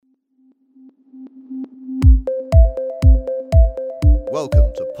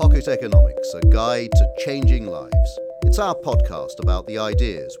Welcome to Pocket Economics, a guide to changing lives. It's our podcast about the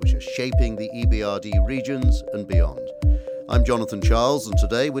ideas which are shaping the EBRD regions and beyond. I'm Jonathan Charles, and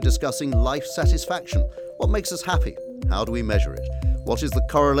today we're discussing life satisfaction. What makes us happy? How do we measure it? What is the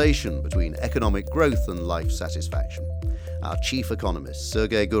correlation between economic growth and life satisfaction? Our chief economist,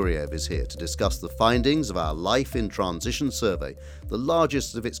 Sergey Guriev, is here to discuss the findings of our Life in Transition survey, the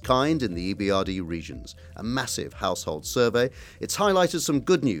largest of its kind in the EBRD regions, a massive household survey. It's highlighted some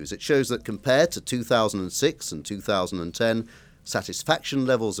good news. It shows that compared to 2006 and 2010, satisfaction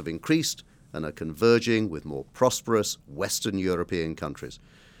levels have increased and are converging with more prosperous Western European countries.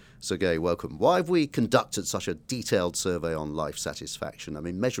 Sergey, welcome. Why have we conducted such a detailed survey on life satisfaction? I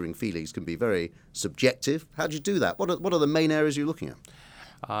mean, measuring feelings can be very subjective. How do you do that? What are the main areas you're looking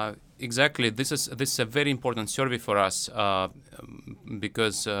at? Exactly. This is a very important survey for us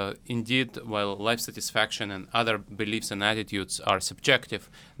because indeed, while life satisfaction and other beliefs and attitudes are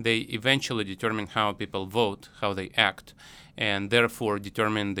subjective, they eventually determine how people vote, how they act, and therefore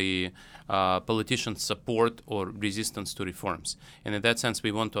determine the politicians' support or resistance to reforms. And in that sense,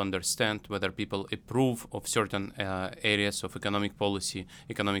 we want to understand whether people approve of certain areas of economic policy,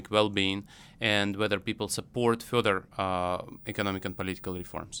 economic well-being, and whether people support further economic and political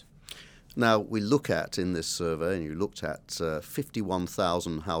reforms. Now, we look at, in this survey, and you looked at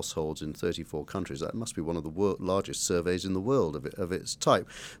 51,000 households in 34 countries. That must be one of the largest surveys in the world of its type.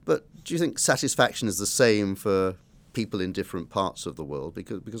 But do you think satisfaction is the same for people in different parts of the world?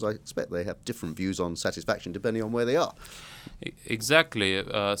 Because I expect they have different views on satisfaction depending on where they are. Exactly.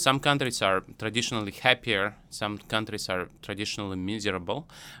 Some countries are traditionally happier, some countries are traditionally miserable,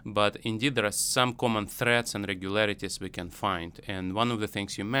 but indeed there are some common threads and regularities we can find. And one of the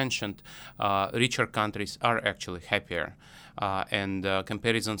things you mentioned, richer countries are actually happier. And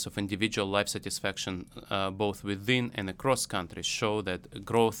comparisons of individual life satisfaction both within and across countries show that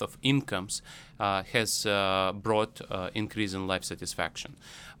growth of incomes has brought increase in life satisfaction.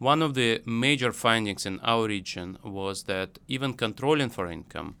 One of the major findings in our region was that even controlling for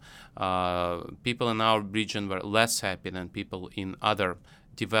income, people in our region were less happy than people in other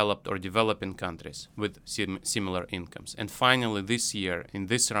developed or developing countries with similar incomes. And finally, this year, in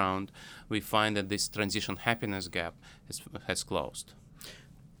this round, we find that this transition happiness gap has closed.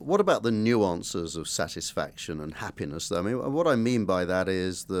 What about the nuances of satisfaction and happiness? I mean, what I mean by that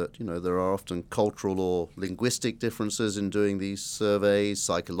is that, there are often cultural or linguistic differences in doing these surveys,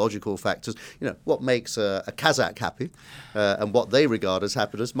 psychological factors. What makes a Kazakh happy and what they regard as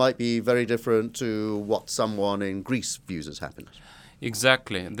happiness might be very different to what someone in Greece views as happiness.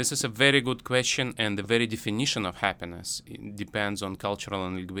 Exactly. This is a very good question, and the very definition of happiness depends on cultural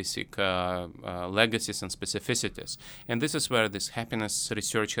and linguistic legacies and specificities. And this is where this happiness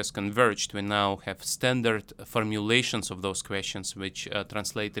research has converged. We now have standard formulations of those questions which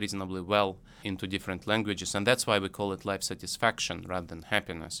translate reasonably well into different languages, and that's why we call it life satisfaction rather than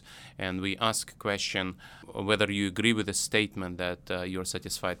happiness. And we ask a question whether you agree with the statement that you're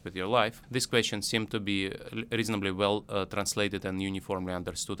satisfied with your life. This question seemed to be reasonably well translated and uniformly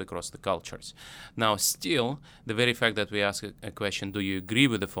understood across the cultures. Now, still, the very fact that we ask a question, do you agree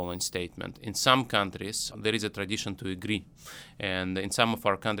with the following statement? In some countries, there is a tradition to agree. And in some of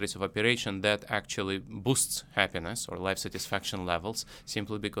our countries of operation, that actually boosts happiness or life satisfaction levels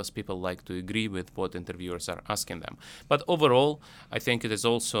simply because people like to agree with what interviewers are asking them. But overall, I think it is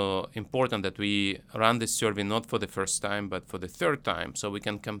also important that we run this survey not for the first time, but for the third time, so we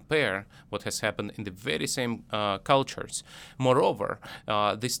can compare what has happened in the very same cultures. Moreover,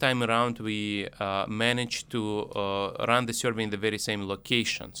 this time around, we managed to run the survey in the very same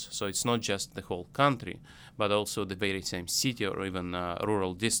locations. So it's not just the whole country, but also the very same city or even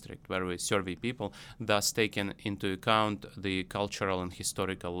rural district where we survey people, thus taking into account the cultural and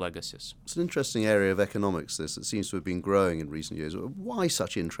historical legacies. It's an interesting area of economics, this, that seems to have been growing in recent years. Why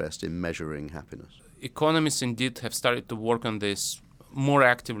such interest in measuring happiness? Economists indeed have started to work on this more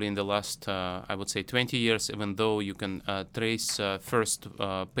actively in the last, I would say, 20 years, even though you can trace first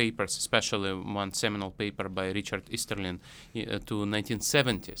papers, especially one seminal paper by Richard Easterlin to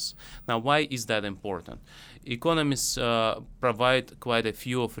 1970s. Now, why is that important? Economists provide quite a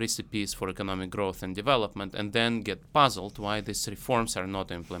few of recipes for economic growth and development and then get puzzled why these reforms are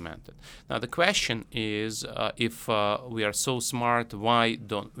not implemented. Now, the question is, if we are so smart, why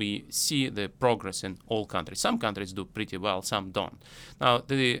don't we see the progress in all countries? Some countries do pretty well, some don't. Now,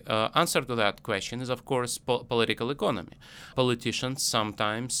 the answer to that question is, of course, political economy. Politicians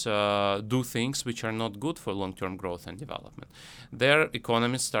sometimes do things which are not good for long-term growth and development. Their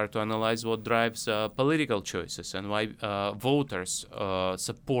economists start to analyze what drives political choices and why voters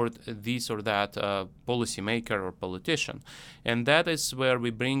support this or that policymaker or politician. And that is where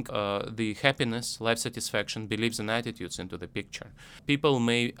we bring the happiness, life satisfaction, beliefs, and attitudes into the picture. People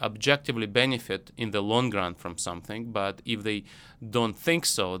may objectively benefit in the long run from something, but if they don't think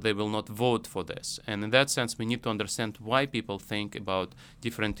so, they will not vote for this. And in that sense, we need to understand why people think about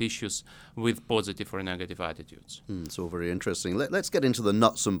different issues with positive or negative attitudes. It's all very interesting. Let's get into the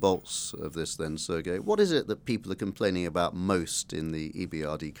nuts and bolts of this then, Sergey. What is it that people are complaining about most in the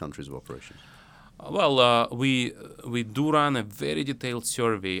EBRD countries of operation? Well, we do run a very detailed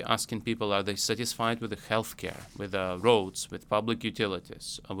survey asking people, are they satisfied with the healthcare, with roads, with public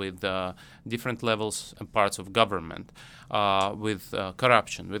utilities, with different levels and parts of government, with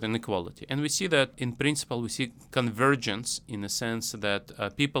corruption, with inequality. And we see that, in principle, we see convergence in the sense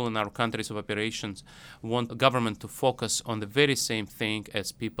that people in our countries of operations want government to focus on the very same thing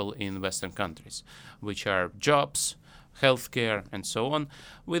as people in Western countries, which are jobs, healthcare, and so on,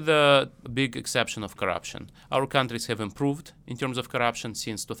 with a big exception of corruption. Our countries have improved in terms of corruption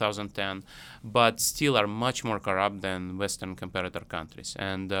since 2010, but still are much more corrupt than Western comparator countries.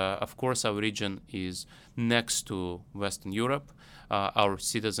 And of course, our region is next to Western Europe. Our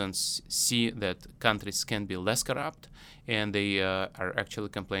citizens see that countries can be less corrupt, and they are actually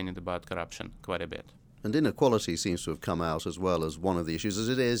complaining about corruption quite a bit. And inequality seems to have come out as well as one of the issues, as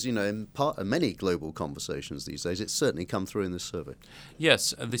it is, in many global conversations these days. It's certainly come through in this survey.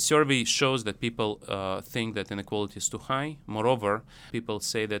 Yes, the survey shows that people think that inequality is too high. Moreover, people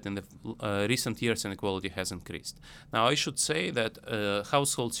say that in the recent years inequality has increased. Now, I should say that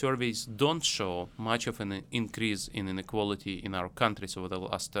household surveys don't show much of an increase in inequality in our countries over the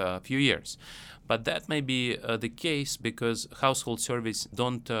last few years. But that may be the case because household surveys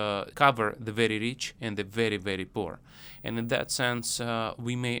don't cover the very rich and the very, very poor. And in that sense,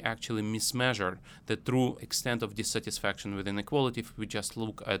 we may actually mismeasure the true extent of dissatisfaction with inequality if we just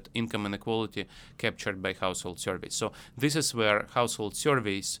look at income inequality captured by household surveys. So this is where household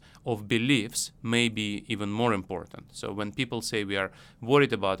surveys of beliefs may be even more important. So when people say we are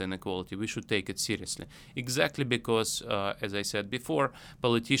worried about inequality, we should take it seriously. Exactly because, as I said before,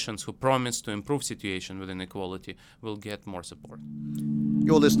 politicians who promise to improve situation with inequality will get more support.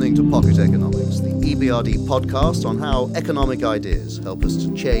 You're listening to Pocket Economics, the EBRD podcast on how economic ideas help us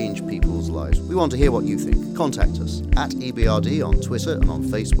to change people's lives. We want to hear what you think. Contact us at EBRD on Twitter and on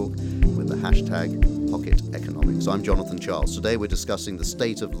Facebook with the hashtag Pocket Economics. I'm Jonathan Charles. Today we're discussing the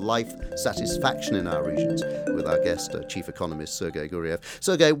state of life satisfaction in our regions with our guest, Chief Economist Sergey Guriev.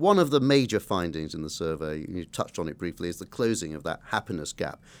 Sergey, one of the major findings in the survey, you touched on it briefly, is the closing of that happiness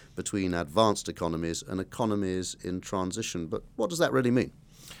gap between advanced economies and economies in transition. But what does that really mean?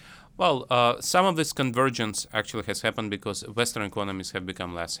 Well, some of this convergence actually has happened because Western economies have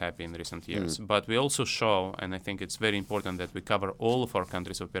become less happy in recent years. But we also show, and I think it's very important that we cover all of our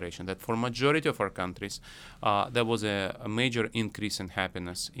countries' operation, that for majority of our countries, there was a major increase in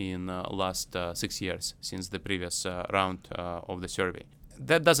happiness in last 6 years since the previous round of the survey.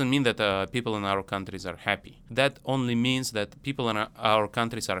 That doesn't mean that people in our countries are happy. That only means that people in our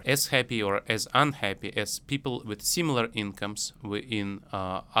countries are as happy or as unhappy as people with similar incomes in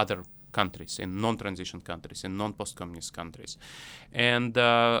other countries, in non-transition countries, in non-post-communist countries. And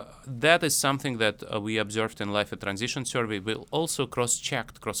that is something that we observed in Life at Transition survey. We also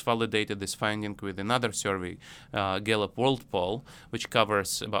cross-checked, cross-validated this finding with another survey, Gallup World Poll, which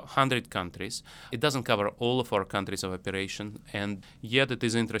covers about 100 countries. It doesn't cover all of our countries of operation, and yet it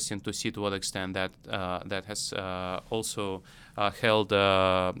is interesting to see to what extent that has also held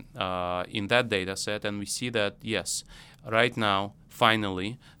in that data set. And we see that, yes, right now,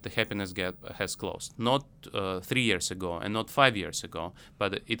 finally, the happiness gap has closed. Not 3 years ago and not 5 years ago,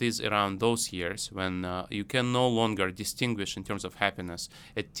 but it is around those years when you can no longer distinguish in terms of happiness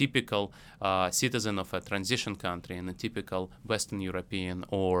a typical citizen of a transition country and a typical Western European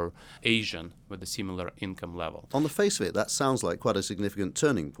or Asian with a similar income level. On the face of it, that sounds like quite a significant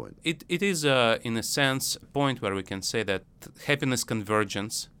turning point. It is, in a sense, a point where we can say that happiness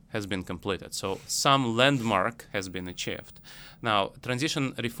convergence has been completed. So some landmark has been achieved. Now,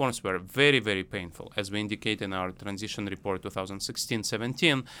 transition reforms were very, very painful. As we indicate in our transition report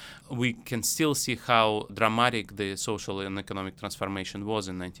 2016-17, we can still see how dramatic the social and economic transformation was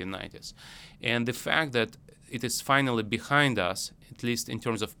in the 1990s. And the fact that it is finally behind us, at least in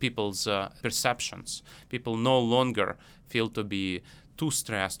terms of people's perceptions, people no longer feel to be too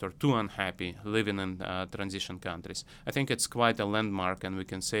stressed or too unhappy living in transition countries. I think it's quite a landmark, and we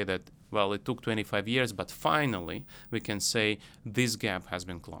can say that, well, it took 25 years, but finally we can say this gap has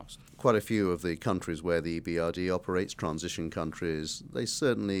been closed. Quite a few of the countries where the EBRD operates, transition countries, they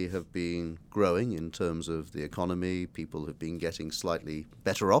certainly have been growing in terms of the economy. People have been getting slightly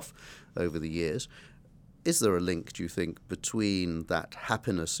better off over the years. Is there a link, do you think, between that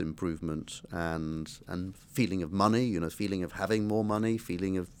happiness improvement and feeling of money, feeling of having more money,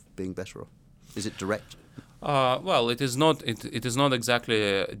 feeling of being better off? Is it direct? Well, it is not. It is not exactly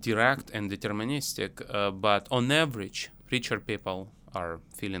direct and deterministic, but on average, richer people are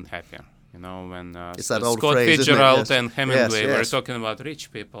feeling happier. When it's that old Scott phrase, Fitzgerald isn't it? Yes. and Hemingway Yes. were talking about rich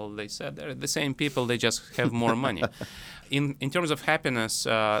people, they said they're the same people, they just have more money. In terms of happiness,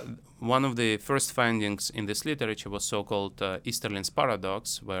 one of the first findings in this literature was so-called Easterlin's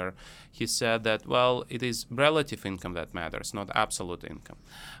paradox, where he said that, well, it is relative income that matters, not absolute income.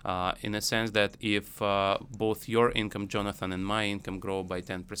 In a sense that if both your income, Jonathan, and my income grow by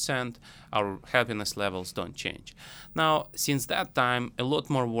 10%, our happiness levels don't change. Now, since that time, a lot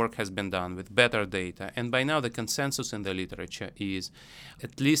more work has been done with better data, and by now the consensus in the literature is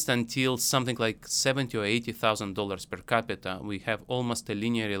at least until something like $70,000 or $80,000 per capita, we have almost a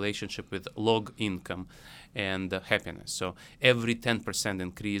linear relationship with log income and happiness. So every 10%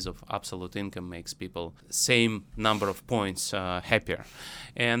 increase of absolute income makes people same number of points happier,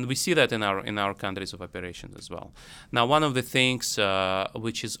 and we see that in our countries of operations as well. Now, one of the things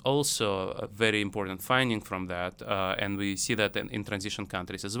which is also a very important finding from that, and we see that in transition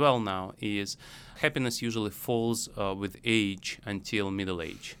countries as well now, is happiness usually falls with age until middle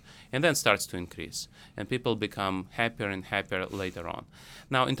age, and then starts to increase, and people become happier and happier later on.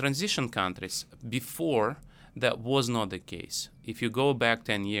 Now, in transition countries, before, that was not the case. If you go back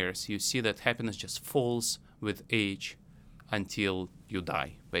 10 years, you see that happiness just falls with age until you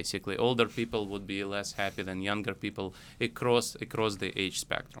die. Basically, older people would be less happy than younger people across the age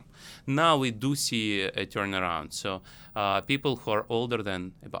spectrum. Now we do see a turnaround. So people who are older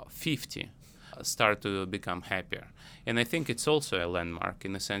than about 50 start to become happier. And I think it's also a landmark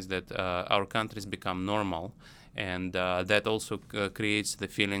in the sense that our countries become normal, and that also creates the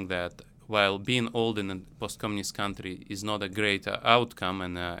feeling that while being old in a post-communist country is not a great outcome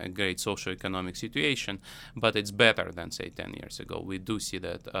and a great socio-economic situation, but it's better than, say, 10 years ago. We do see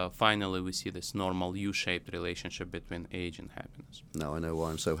that finally we see this normal U-shaped relationship between age and happiness. Now I know why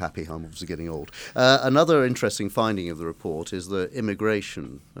I'm so happy. I'm obviously getting old. Another interesting finding of the report is that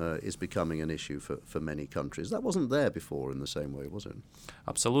immigration is becoming an issue for many countries. That wasn't there before in the same way, was it?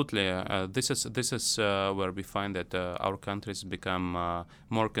 Absolutely. This is where we find that our countries become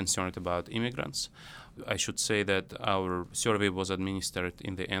more concerned about immigrants. I should say that our survey was administered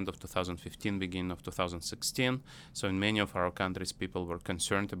in the end of 2015, beginning of 2016. So in many of our countries, people were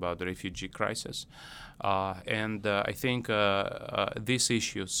concerned about the refugee crisis. And I think these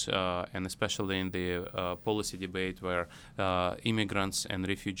issues, and especially in the policy debate where immigrants and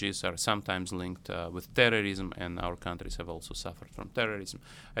refugees are sometimes linked with terrorism, and our countries have also suffered from terrorism,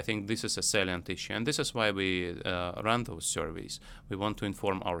 I think this is a salient issue. And this is why we run those surveys. We want to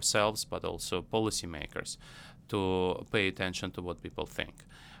inform ourselves, but also policymakers, to pay attention to what people think.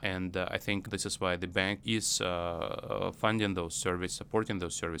 And I think this is why the bank is funding those surveys, supporting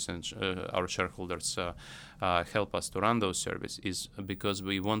those surveys, and our shareholders help us to run those surveys, is because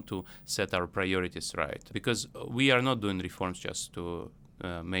we want to set our priorities right. Because we are not doing reforms just to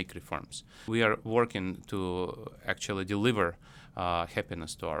make reforms. We are working to actually deliver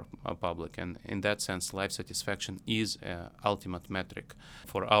happiness to our public, and in that sense, life satisfaction is an ultimate metric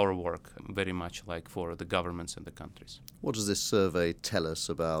for our work, very much like for the governments and the countries. What does this survey tell us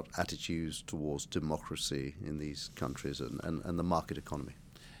about attitudes towards democracy in these countries and the market economy?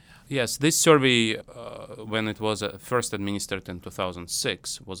 Yes, this survey, when it was first administered in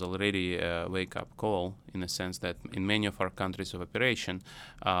 2006, was already a wake-up call in the sense that in many of our countries of operation,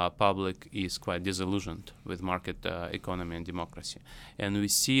 public is quite disillusioned with market economy and democracy. And we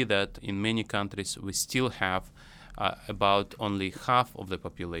see that in many countries we still have about only half of the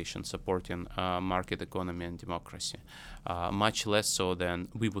population supporting market economy and democracy, much less so than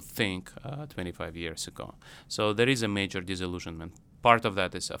we would think 25 years ago. So there is a major disillusionment. Part of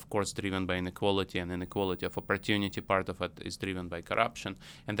that is, of course, driven by inequality and inequality of opportunity. Part of it is driven by corruption.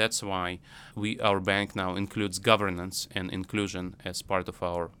 And that's why our bank now includes governance and inclusion as part of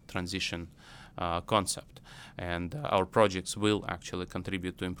our transition concept. And our projects will actually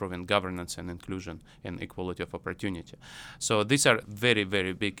contribute to improving governance and inclusion and equality of opportunity. So these are very,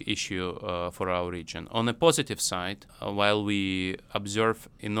 very big issue for our region. On the positive side, while we observe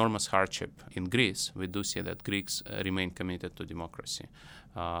enormous hardship in Greece, we do see that Greeks remain committed to democracy.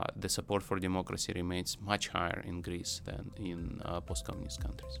 The support for democracy remains much higher in Greece than in post-communist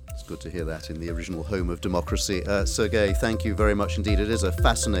countries. It's good to hear that in the original home of democracy. Sergei, thank you very much indeed. It is a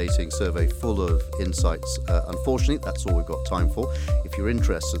fascinating survey full of insights. Unfortunately, that's all we've got time for. If you're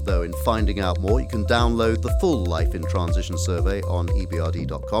interested, though, in finding out more, you can download the full Life in Transition survey on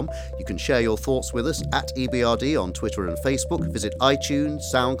ebrd.com. You can share your thoughts with us at ebrd on Twitter and Facebook. Visit iTunes,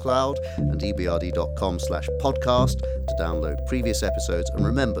 SoundCloud and ebrd.com/podcast to download previous episodes. And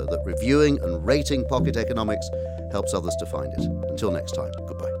remember that reviewing and rating Pocket Economics helps others to find it. Until next time,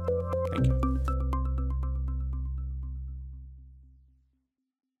 goodbye.